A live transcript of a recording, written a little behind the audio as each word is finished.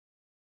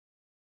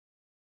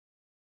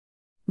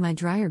My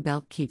dryer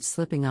belt keeps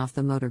slipping off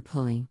the motor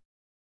pulley.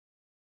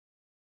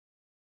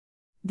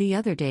 The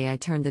other day I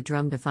turned the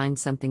drum to find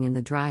something in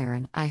the dryer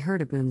and I heard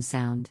a boom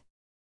sound.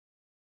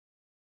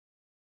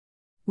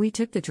 We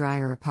took the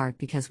dryer apart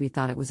because we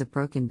thought it was a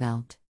broken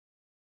belt.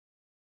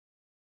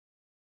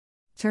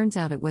 Turns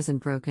out it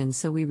wasn't broken,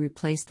 so we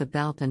replaced the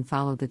belt and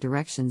followed the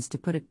directions to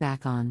put it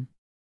back on.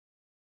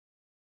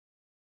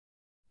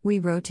 We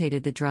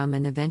rotated the drum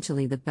and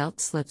eventually the belt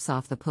slips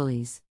off the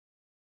pulleys.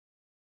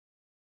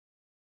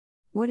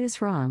 What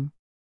is wrong?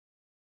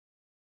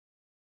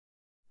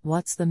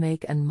 What's the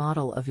make and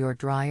model of your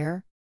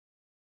dryer?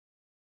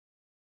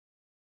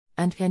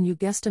 And can you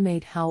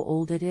guesstimate how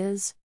old it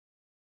is?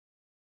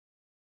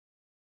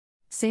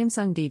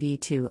 Samsung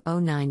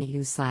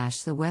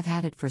DD209EU/ the weve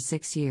had it for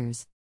 6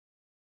 years.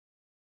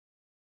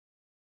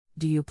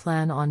 Do you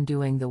plan on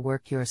doing the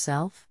work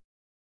yourself?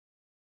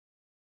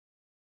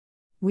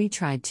 We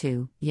tried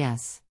to,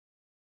 yes.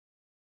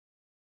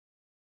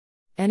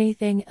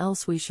 Anything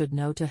else we should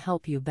know to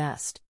help you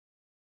best?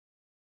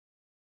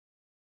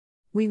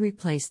 We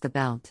replaced the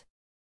belt.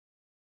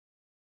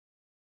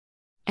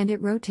 And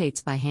it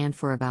rotates by hand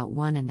for about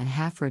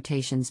 1.5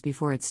 rotations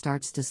before it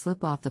starts to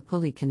slip off the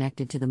pulley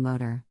connected to the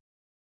motor.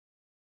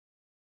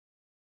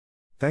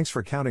 Thanks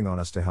for counting on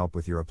us to help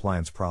with your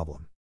appliance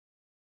problem.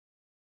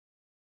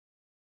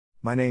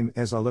 My name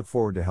is. I look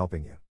forward to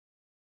helping you.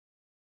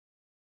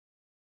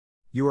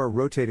 You are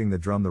rotating the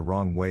drum the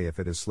wrong way if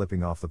it is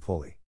slipping off the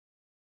pulley.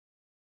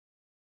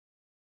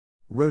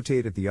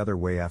 Rotate it the other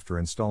way after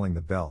installing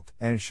the belt,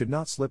 and it should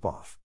not slip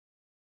off.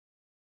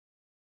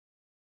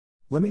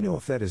 Let me know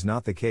if that is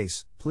not the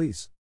case,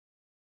 please.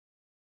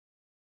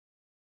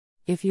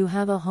 If you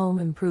have a home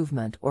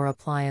improvement or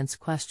appliance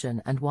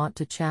question and want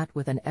to chat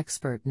with an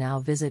expert now,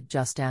 visit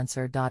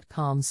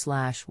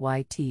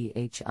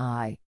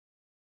JustAnswer.com/YTHI.